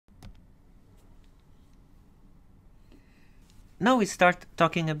Now we start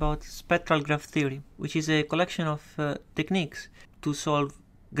talking about spectral graph theory, which is a collection of techniques to solve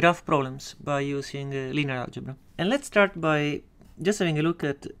graph problems by using linear algebra. And let's start by just having a look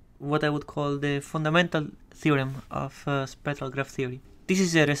at what I would call the fundamental theorem of spectral graph theory. This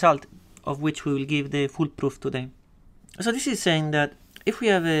is a result of which we will give the full proof today. So this is saying that if we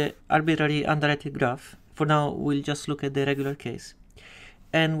have an arbitrary undirected graph, for now we'll just look at the regular case,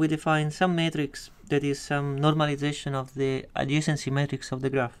 and we define some matrix that is some normalization of the adjacency matrix of the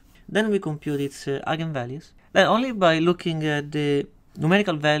graph. Then we compute its eigenvalues. Then only by looking at the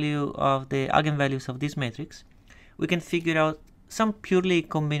numerical value of the eigenvalues of this matrix, we can figure out some purely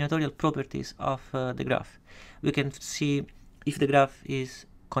combinatorial properties of the graph. We can see if the graph is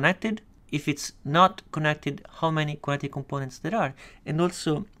connected, if it's not connected, how many connected components there are, and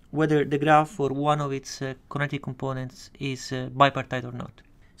also whether the graph or one of its connected components is bipartite or not.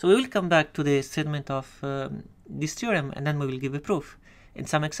 So we will come back to the statement of this theorem, and then we will give a proof and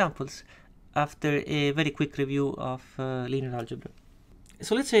some examples after a very quick review of linear algebra.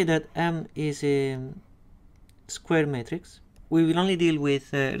 So let's say that M is a square matrix. We will only deal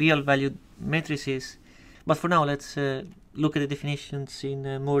with real valued matrices, but for now let's look at the definitions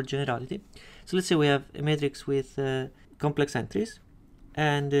in more generality. So let's say we have a matrix with complex entries,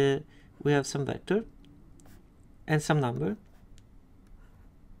 and we have some vector and some number.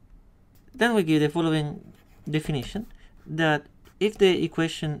 Then we give the following definition, that if the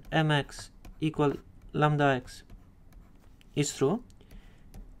equation mx equal lambda x is true,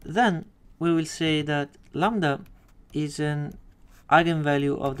 then we will say that lambda is an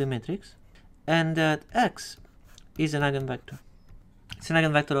eigenvalue of the matrix and that x is an eigenvector. It's an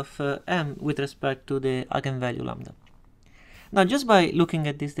eigenvector of M with respect to the eigenvalue lambda. Now, just by looking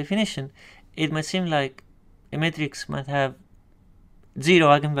at this definition, it might seem like a matrix might have 0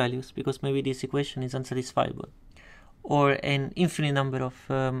 eigenvalues because maybe this equation is unsatisfiable, or an infinite number of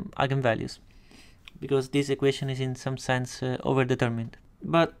eigenvalues because this equation is in some sense overdetermined.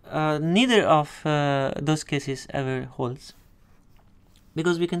 But neither of those cases ever holds,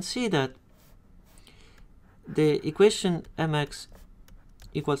 because we can see that the equation mx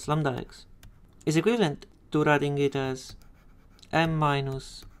equals lambda x is equivalent to writing it as m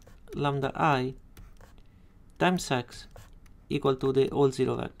minus lambda I times x equal to the all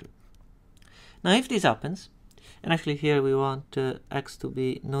zero vector. Now if this happens, and actually here we want x to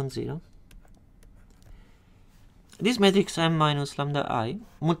be non-zero, this matrix m minus lambda I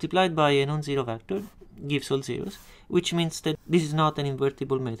multiplied by a non-zero vector gives all zeros, which means that this is not an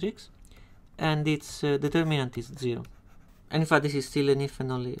invertible matrix and its determinant is 0. And in fact this is still an if and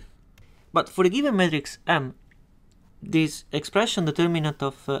only if. But for a given matrix M, this expression determinant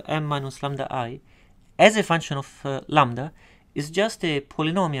of m minus lambda I as a function of lambda is just a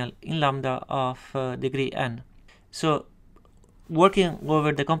polynomial in lambda of degree n. So working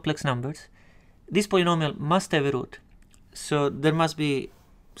over the complex numbers, this polynomial must have a root. So there must be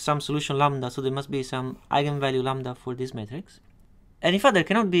some solution lambda, so there must be some eigenvalue lambda for this matrix. And in fact there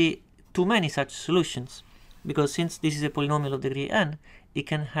cannot be too many such solutions, because since this is a polynomial of degree n, it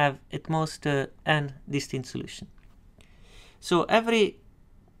can have at most n distinct solutions. So every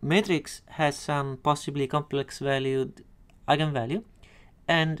matrix has some possibly complex valued eigenvalue,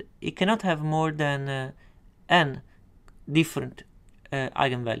 and it cannot have more than n different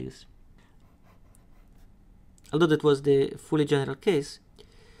eigenvalues. Although that was the fully general case,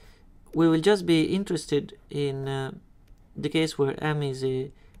 we will just be interested in the case where M is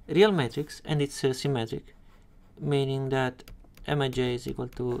a real matrix and it's symmetric, meaning that Mij is equal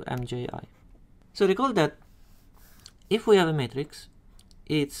to Mji. So recall that if we have a matrix,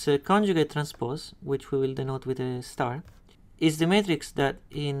 its conjugate transpose, which we will denote with a star, is the matrix that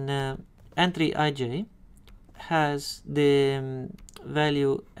in entry ij has the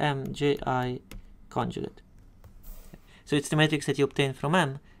value mji conjugate. So it's the matrix that you obtain from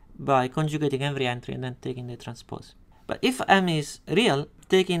M by conjugating every entry and then taking the transpose. But if M is real,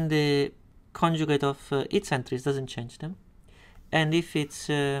 taking the conjugate of its entries doesn't change them. And if it's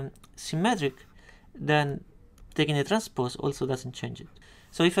symmetric, then taking the transpose also doesn't change it.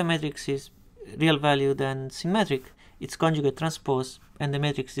 So if a matrix is real valued and symmetric, its conjugate transpose and the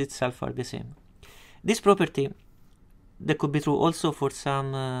matrix itself are the same. This property, that could be true also for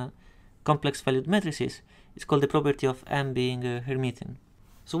some complex valued matrices, is called the property of M being Hermitian.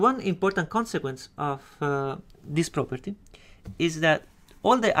 So one important consequence of this property is that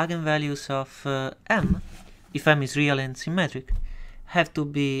all the eigenvalues of M, if M is real and symmetric, have to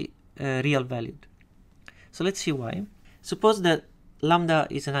be real valued. So let's see why. Suppose that lambda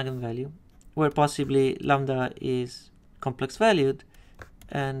is an eigenvalue, where possibly lambda is complex valued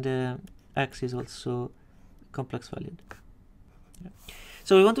and x is also complex valued.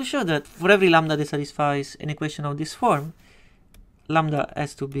 So we want to show that for every lambda that satisfies an equation of this form, lambda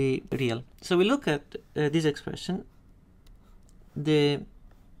has to be real. So we look at this expression, the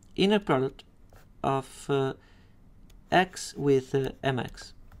inner product of x with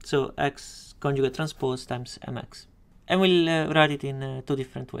mx. So x conjugate transpose times mx. And we'll write it in two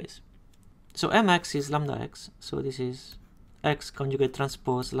different ways. So mx is lambda x, so this is x conjugate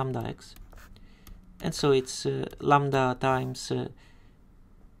transpose lambda x. And so it's lambda times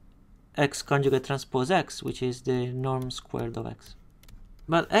x conjugate transpose x, which is the norm squared of x.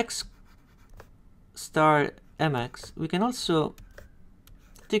 But x star mx, we can also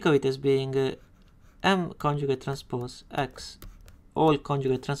think of it as being m conjugate transpose x, all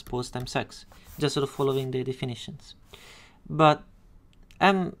conjugate transpose times x, just sort of following the definitions. But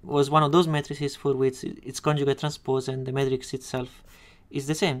M was one of those matrices for which its conjugate transpose and the matrix itself is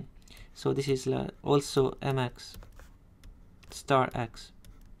the same. So this is also mx star x.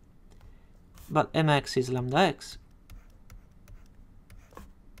 But mx is lambda x.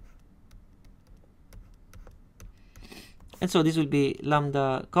 And so this will be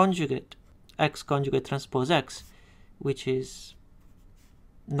lambda conjugate x conjugate transpose x, which is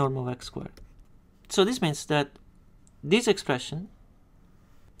norm of x squared. So this means that this expression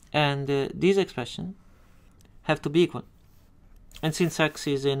and this expression have to be equal. And since x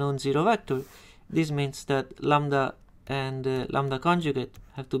is a non-zero vector, this means that lambda and lambda conjugate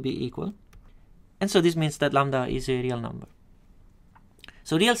have to be equal. And so this means that lambda is a real number.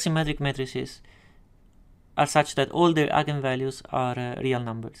 So real symmetric matrices are such that all their eigenvalues are real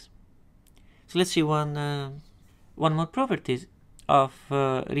numbers. So let's see one more property of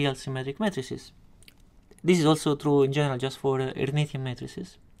real symmetric matrices. This is also true in general just for Hermitian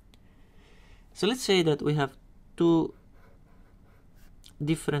matrices. So let's say that we have two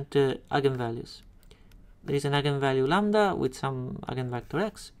different eigenvalues. There is an eigenvalue lambda with some eigenvector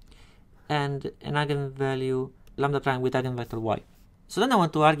x and an eigenvalue lambda prime with eigenvector y. So then I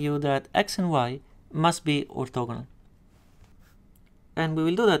want to argue that x and y must be orthogonal. And we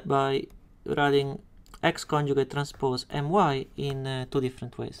will do that by writing x conjugate transpose my in two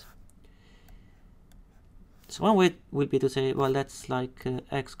different ways. So one way will be to say, well, that's like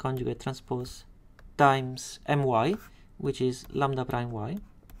x conjugate transpose times my, which is lambda prime y.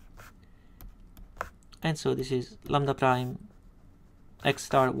 And so this is lambda prime x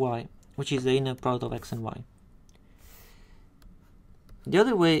star y, which is the inner product of x and y. The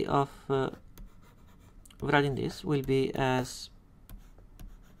other way of writing this will be as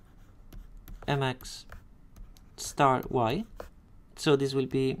mx star y. So this will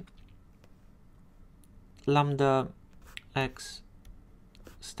be lambda x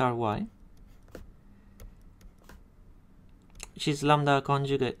star y, which is lambda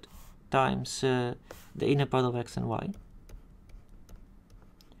conjugate times the inner product of x and y.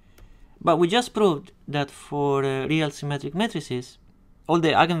 But we just proved that for real symmetric matrices, all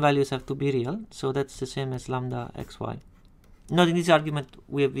the eigenvalues have to be real, so that's the same as lambda xy. Note in this argument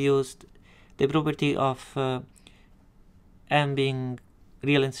we have used the property of m being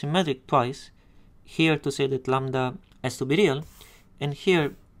real and symmetric twice, here to say that lambda has to be real, and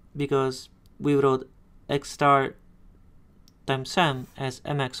here because we wrote x star times m as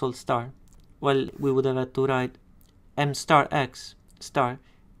mx whole star, well, we would have had to write m star x star,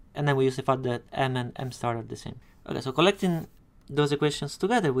 and then we use the fact that m and m star are the same. Okay, so collecting those equations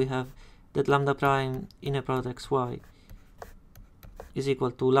together, we have that lambda prime inner product xy is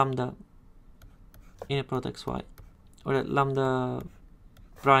equal to lambda inner product xy, or that lambda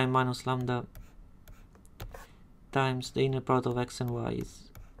prime minus lambda times the inner product of x and y is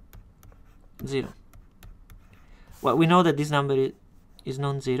 0. Well, we know that this number is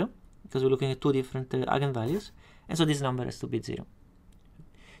non-zero because we're looking at two different eigenvalues, and so this number has to be 0.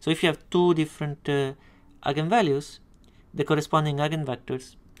 So if you have two different eigenvalues, the corresponding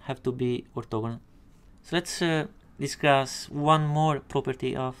eigenvectors have to be orthogonal. So let's discuss one more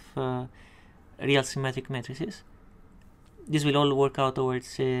property of real symmetric matrices. This will all work out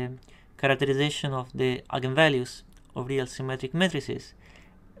towards a characterization of the eigenvalues of real symmetric matrices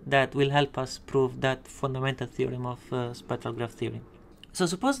that will help us prove that fundamental theorem of spectral graph theory. So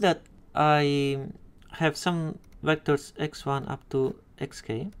suppose that I have some vectors x1 up to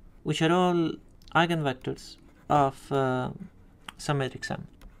xk, which are all eigenvectors of some matrix M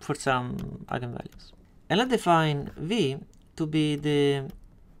for some eigenvalues. And let's define V to be the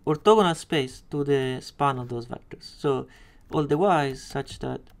orthogonal space to the span of those vectors. So all the y's such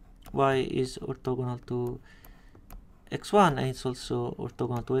that y is orthogonal to x1 and it's also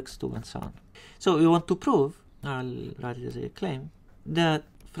orthogonal to x2 and so on. So we want to prove, I'll write it as a claim, that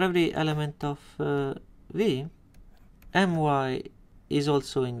for every element of V, my is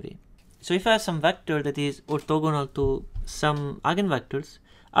also in V. So if I have some vector that is orthogonal to some eigenvectors,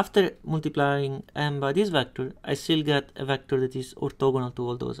 after multiplying m by this vector, I still get a vector that is orthogonal to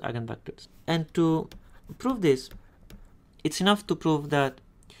all those eigenvectors. And to prove this, it's enough to prove that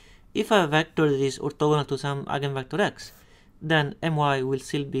if I have a vector that is orthogonal to some eigenvector x, then my will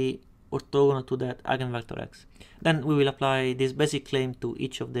still be orthogonal to that eigenvector x. Then we will apply this basic claim to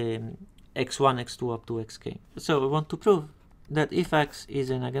each of the x1, x2 up to xk. So we want to prove that if x is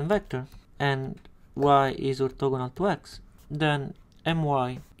an eigenvector and y is orthogonal to x, then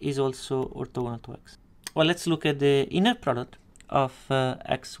my is also orthogonal to x. Well, let's look at the inner product of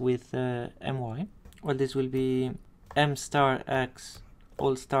x with my. Well, this will be m star x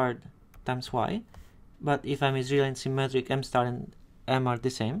all star times y, but if m is real and symmetric, m star and m are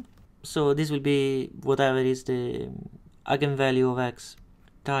the same. So this will be whatever is the eigenvalue of x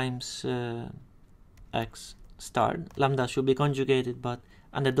times x star. Lambda should be conjugated, but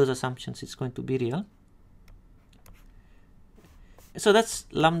under those assumptions it's going to be real. So that's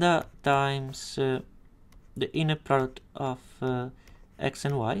lambda times the inner product of x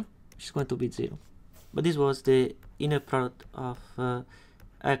and y, which is going to be 0. But this was the inner product of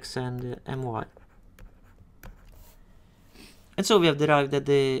x and my. And so we have derived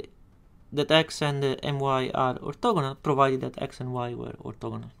that x and my are orthogonal, provided that x and y were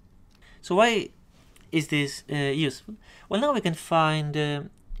orthogonal. So why is this useful? Well, now we can find a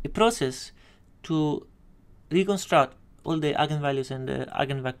process to reconstruct all the eigenvalues and the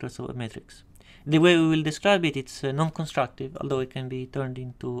eigenvectors of a matrix. The way we will describe it, it's non-constructive, although it can be turned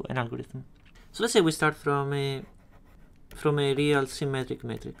into an algorithm. So let's say we start from a real symmetric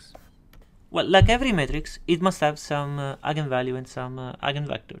matrix. Well, like every matrix, it must have some eigenvalue and some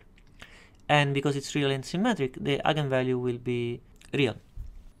eigenvector. And because it's real and symmetric, the eigenvalue will be real.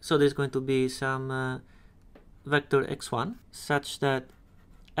 So there's going to be some vector x1 such that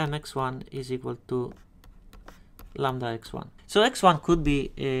mx1 is equal to lambda x1. So x1 could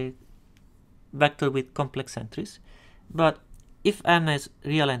be a vector with complex entries, but if m has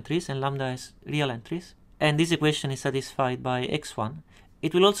real entries and lambda has real entries, and this equation is satisfied by x1,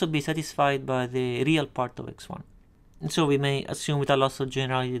 it will also be satisfied by the real part of x1. And so we may assume without loss of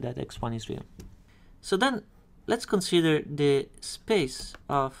generality that x1 is real. So then let's consider the space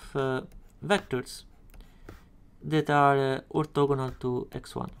of vectors that are orthogonal to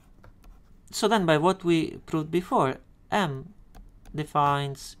x1. So then by what we proved before, M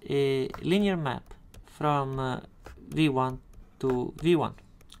defines a linear map from V1 to V1.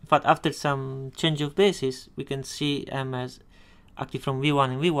 But after some change of basis, we can see M as actually from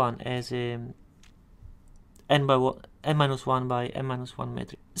V1 and V1 as a n minus 1 by n minus 1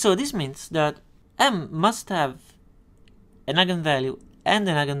 matrix. So this means that M must have an eigenvalue and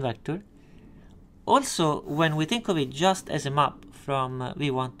an eigenvector also when we think of it just as a map from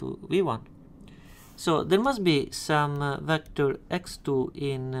V1 to V1. So there must be some vector x2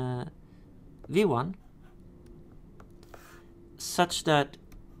 in V1 such that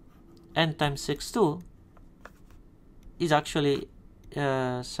n times x2 is actually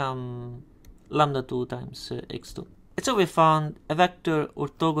some lambda 2 times x2. And so we found a vector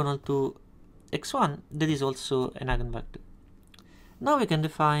orthogonal to x1 that is also an eigenvector. Now we can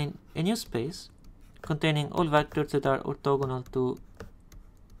define a new space containing all vectors that are orthogonal to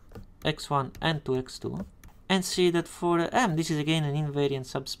x1 and to x2, and see that for M this is again an invariant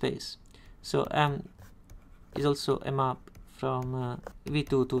subspace. So M is also a map from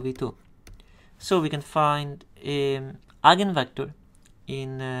V2 to V2. So we can find an eigenvector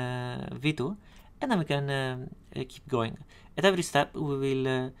in V2, and then we can keep going. At every step we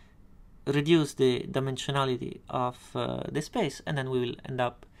will reduce the dimensionality of the space, and then we will end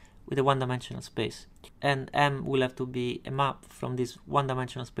up with a one-dimensional space. And M will have to be a map from this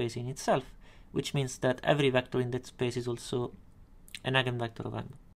one-dimensional space in itself, which means that every vector in that space is also an eigenvector of M.